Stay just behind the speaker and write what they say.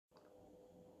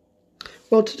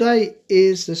Well, today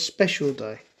is a special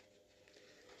day.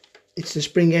 It's the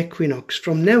spring equinox.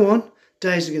 From now on,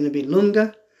 days are going to be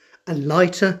longer and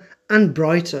lighter and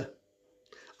brighter.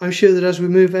 I'm sure that as we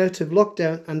move out of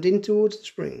lockdown and in towards the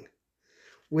spring,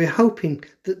 we're hoping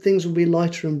that things will be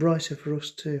lighter and brighter for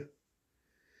us too.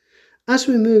 As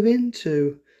we move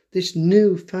into this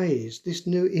new phase, this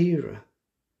new era,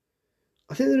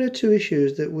 I think there are two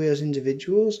issues that we as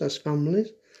individuals, as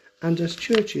families, and as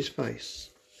churches face.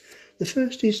 The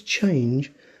first is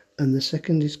change, and the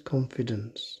second is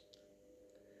confidence.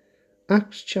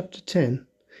 Acts chapter 10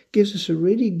 gives us a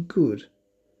really good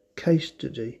case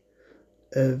study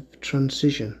of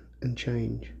transition and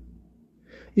change.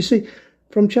 You see,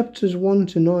 from chapters 1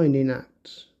 to 9 in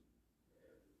Acts,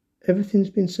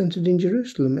 everything's been centred in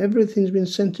Jerusalem. Everything's been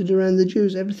centred around the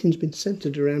Jews. Everything's been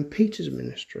centred around Peter's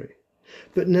ministry.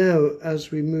 But now, as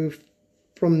we move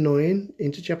from 9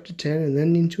 into chapter 10 and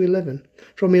then into 11,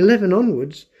 from 11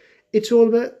 onwards, it's all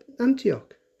about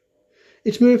Antioch.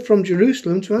 It's moved from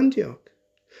Jerusalem to Antioch.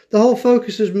 The whole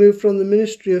focus has moved from the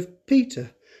ministry of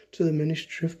Peter to the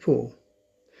ministry of Paul.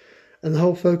 And the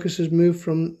whole focus has moved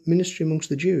from ministry amongst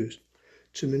the Jews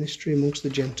to ministry amongst the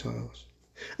Gentiles.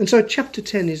 And so chapter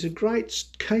 10 is a great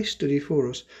case study for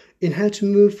us in how to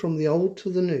move from the old to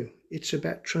the new. It's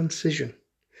about transition.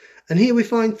 And here we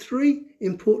find three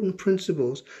important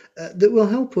principles that will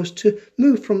help us to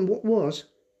move from what was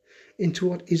into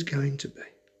what is going to be.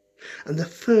 And the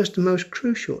first and most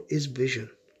crucial is vision.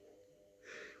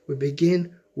 We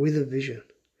begin with a vision.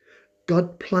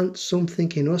 God plants something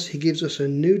in us. He gives us a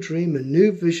new dream, a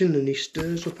new vision, and he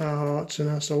stirs up our hearts and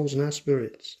our souls and our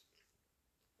spirits.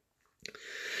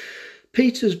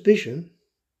 Peter's vision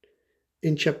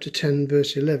in chapter 10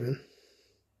 verse 11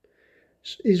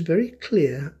 is very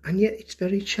clear, and yet it's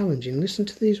very challenging. Listen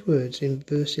to these words in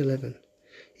verse 11.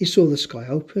 He saw the sky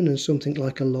open, and something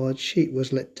like a large sheet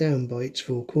was let down by its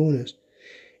four corners.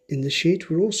 In the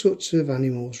sheet were all sorts of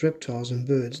animals, reptiles and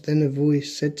birds. Then a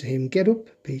voice said to him, "Get up,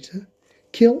 Peter,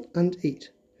 kill and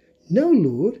eat." "No,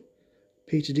 Lord,"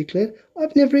 Peter declared.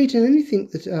 "I've never eaten anything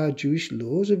that our Jewish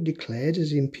laws have declared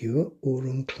as impure or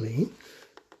unclean."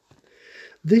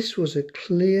 This was a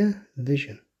clear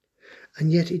vision,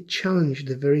 and yet it challenged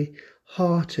the very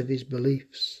heart of his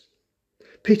beliefs.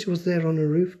 Peter was there on a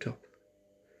rooftop.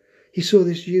 He saw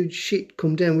this huge sheet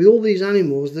come down with all these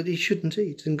animals that he shouldn't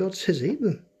eat, and God says, "Eat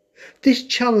them." This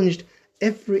challenged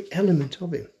every element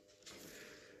of him.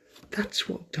 That's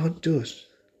what God does.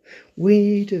 We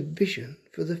need a vision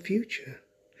for the future.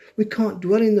 We can't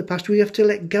dwell in the past. We have to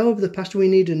let go of the past. We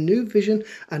need a new vision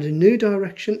and a new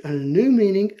direction and a new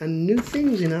meaning and new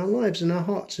things in our lives and our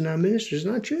hearts and our ministries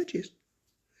and our churches.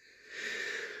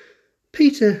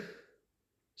 Peter,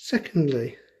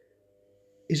 secondly,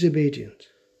 is obedient.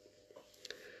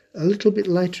 A little bit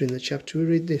later in the chapter we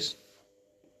read this.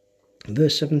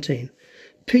 Verse 17.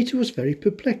 Peter was very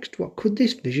perplexed. What could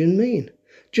this vision mean?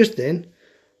 Just then,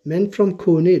 men from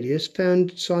Cornelius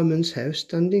found Simon's house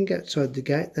standing outside the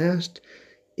gate. They asked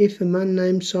if a man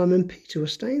named Simon Peter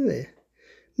was staying there.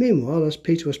 Meanwhile, as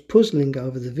Peter was puzzling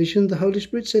over the vision, the Holy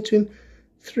Spirit said to him,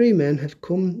 "3 men have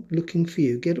come looking for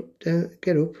you. Get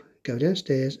up, go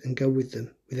downstairs and go with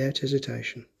them without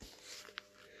hesitation."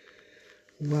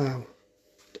 Wow.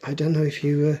 I don't know if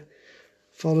you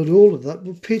followed all of that,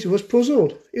 but Peter was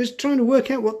puzzled. He was trying to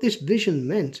work out what this vision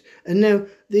meant. And now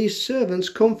these servants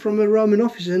come from a Roman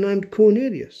officer named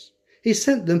Cornelius. He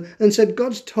sent them and said,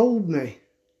 "God's told me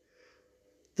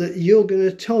that you're going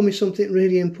to tell me something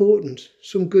really important,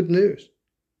 some good news.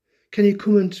 Can you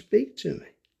come and speak to me?"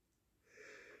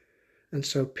 And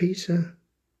so Peter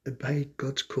obeyed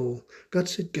God's call. God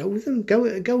said, "Go with them,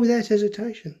 go without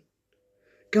hesitation.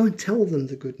 Go and tell them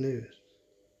the good news."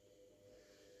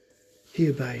 He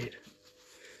obeyed.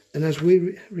 And as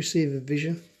we receive a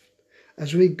vision,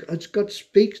 as God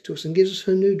speaks to us and gives us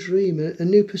a new dream, a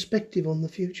new perspective on the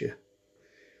future,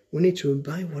 we need to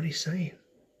obey what he's saying.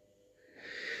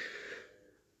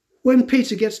 When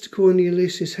Peter gets to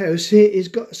Cornelius' house, he's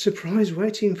got a surprise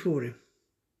waiting for him.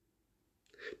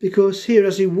 Because here,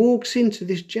 as he walks into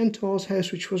this Gentile's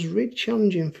house, which was really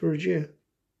challenging for a Jew,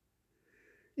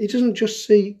 he doesn't just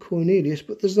see Cornelius,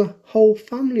 but there's the whole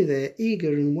family there,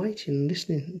 eager and waiting and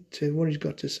listening to what he's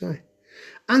got to say.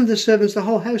 And the servants, the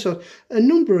whole household, a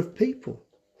number of people.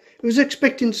 He was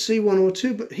expecting to see 1 or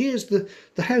 2, but here's the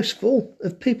house full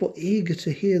of people eager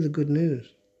to hear the good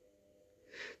news.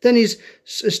 Then he's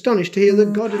astonished to hear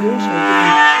that God had also given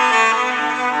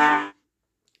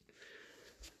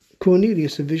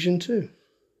Cornelius a vision too.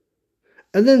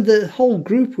 And then the whole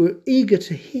group were eager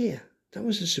to hear. That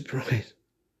was a surprise.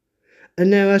 And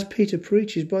now as Peter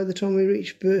preaches, by the time we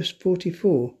reach verse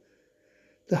 44,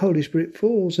 the Holy Spirit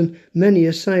falls and many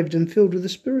are saved and filled with the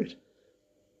Spirit.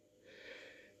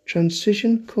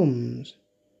 Transition comes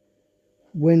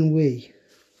when we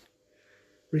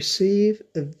receive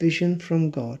a vision from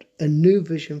God, a new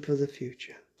vision for the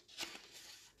future.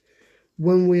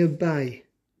 When we obey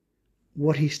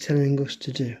what He's telling us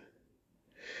to do,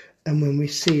 and when we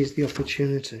seize the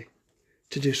opportunity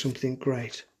to do something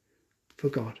great for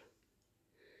God.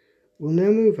 We'll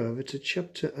now move over to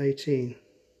chapter 18.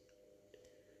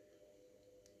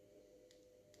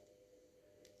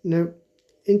 Now,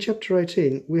 in chapter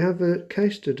 18, we have a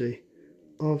case study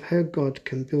of how God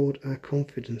can build our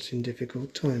confidence in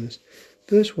difficult times.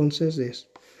 Verse 1 says this: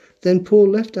 Then Paul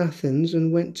left Athens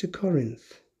and went to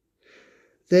Corinth.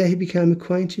 There he became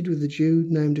acquainted with a Jew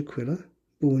named Aquila,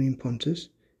 born in Pontus,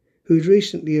 who had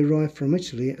recently arrived from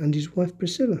Italy, and his wife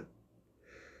Priscilla.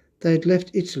 They had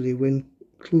left Italy when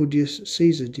Claudius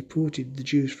Caesar deported the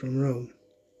Jews from Rome.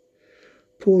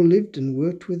 Paul lived and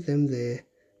worked with them there,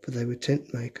 for they were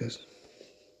tent makers.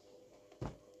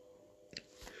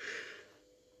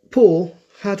 Paul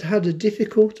had had a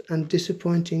difficult and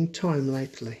disappointing time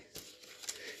lately.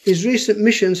 His recent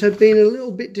missions had been a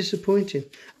little bit disappointing,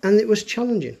 and it was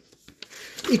challenging.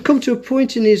 He'd come to a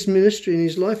point in his ministry, in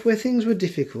his life, where things were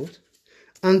difficult,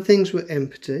 and things were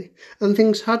empty, and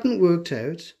things hadn't worked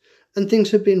out, and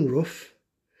things had been rough.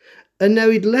 And now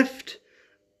he'd left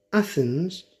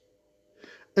Athens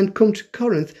and come to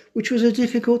Corinth, which was a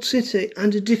difficult city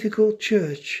and a difficult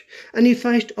church. And he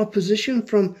faced opposition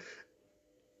from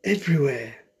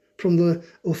everywhere, from the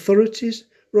authorities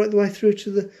right the way through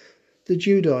to the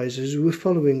Judaizers who were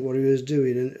following what he was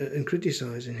doing and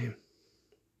criticising him.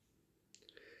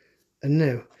 And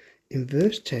now, in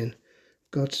verse 10,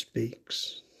 God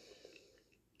speaks.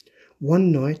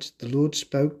 One night the Lord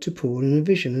spoke to Paul in a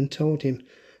vision and told him,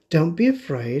 "Don't be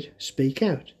afraid, speak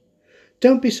out.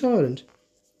 Don't be silent,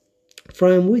 for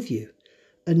I am with you,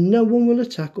 and no one will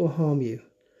attack or harm you,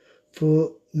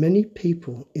 for many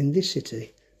people in this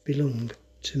city belong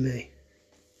to me."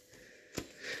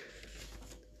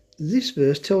 This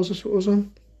verse tells us what was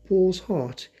on Paul's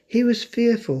heart. He was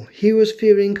fearful. He was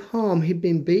fearing harm. He'd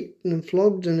been beaten and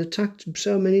flogged and attacked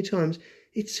so many times.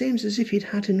 It seems as if he'd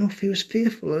had enough. He was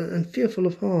fearful and fearful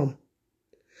of harm.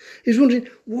 He was wondering,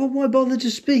 why bother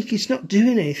to speak? It's not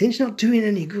doing anything. It's not doing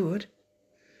any good.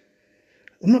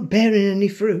 I'm not bearing any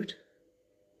fruit.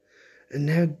 And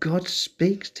now God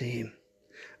speaks to him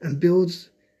and builds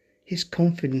his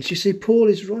confidence. You see, Paul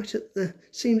is right at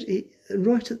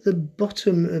the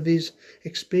bottom of his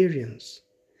experience,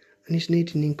 and he's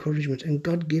needing encouragement, and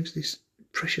God gives this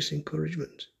precious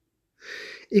encouragement.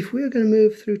 If we're going to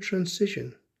move through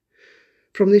transition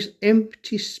from this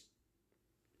empty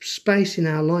space in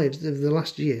our lives of the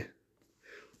last year,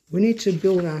 we need to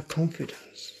build our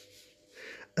confidence.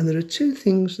 And there are two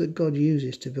things that God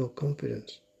uses to build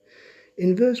confidence.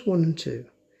 In verse 1 and 2,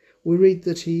 we read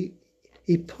that he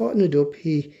partnered up,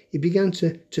 he began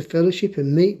to fellowship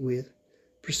and meet with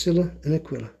Priscilla and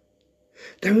Aquila.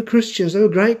 They were Christians, they were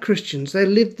great Christians, they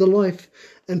lived the life,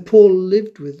 and Paul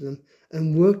lived with them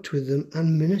and worked with them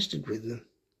and ministered with them.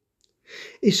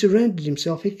 He surrounded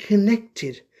himself, he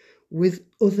connected with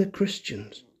other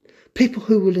Christians, people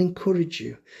who will encourage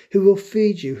you, who will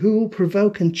feed you, who will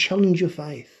provoke and challenge your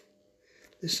faith.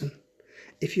 Listen,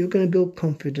 if you're going to build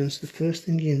confidence, the first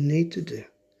thing you need to do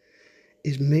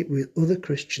is meet with other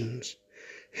Christians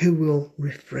who will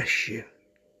refresh you,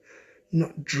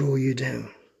 not draw you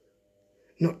down,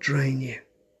 not drain you.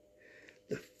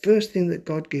 The first thing that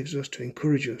God gives us to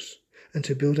encourage us and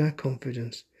to build our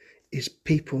confidence is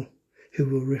people who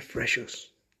will refresh us.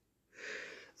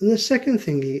 And the second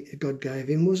thing God gave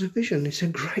him was a vision. It's a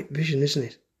great vision, isn't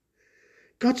it?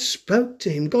 God spoke to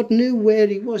him. God knew where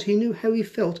he was. He knew how he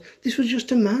felt. This was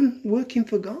just a man working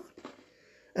for God.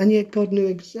 And yet God knew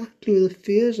exactly the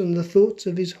fears and the thoughts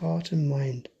of his heart and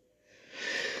mind.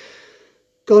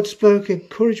 God spoke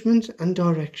encouragement and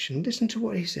direction. Listen to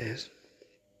what he says.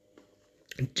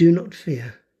 Do not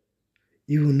fear.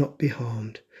 You will not be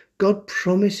harmed. God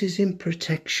promises him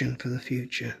protection for the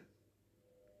future.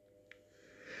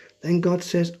 Then God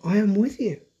says, I am with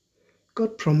you.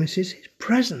 God promises his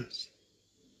presence.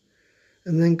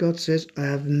 And then God says, I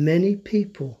have many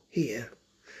people here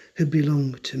who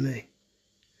belong to me.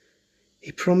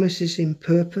 He promises him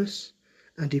purpose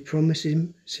and he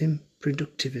promises him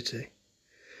productivity.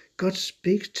 God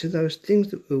speaks to those things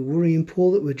that were worrying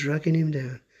Paul, that were dragging him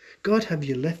down. God, have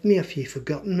you left me? Have you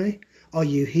forgotten me? Are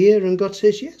you here? And God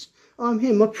says, yes, I'm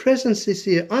here. My presence is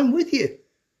here. I'm with you.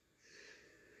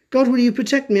 God, will you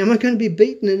protect me? Am I going to be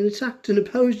beaten and attacked and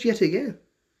opposed yet again?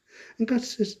 And God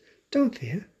says, don't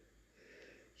fear.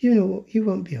 You know what? You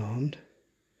won't be harmed.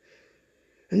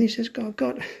 And he says, God,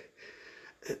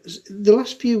 the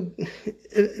last few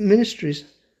ministries,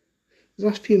 the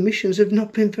last few missions have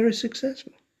not been very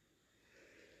successful.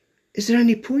 Is there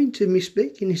any point in me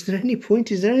speaking? Is there any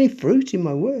point? Is there any fruit in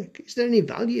my work? Is there any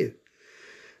value?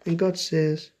 And God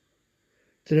says,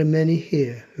 there are many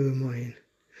here who are mine.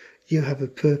 You have a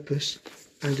purpose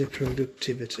and a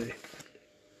productivity.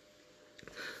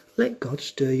 Let God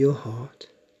stir your heart.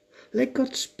 Let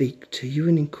God speak to you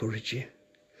and encourage you.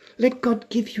 Let God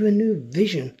give you a new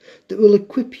vision that will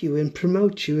equip you and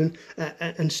promote you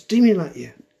and stimulate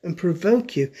you and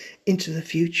provoke you into the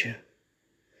future.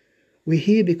 We're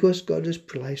here because God has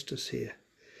placed us here.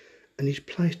 And He's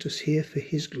placed us here for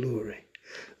His glory.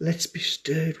 Let's be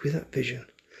stirred with that vision.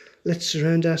 Let's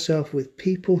surround ourselves with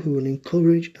people who will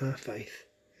encourage our faith.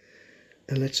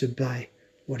 And let's obey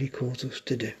what He calls us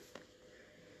to do.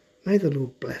 May the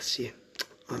Lord bless you.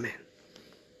 Amen.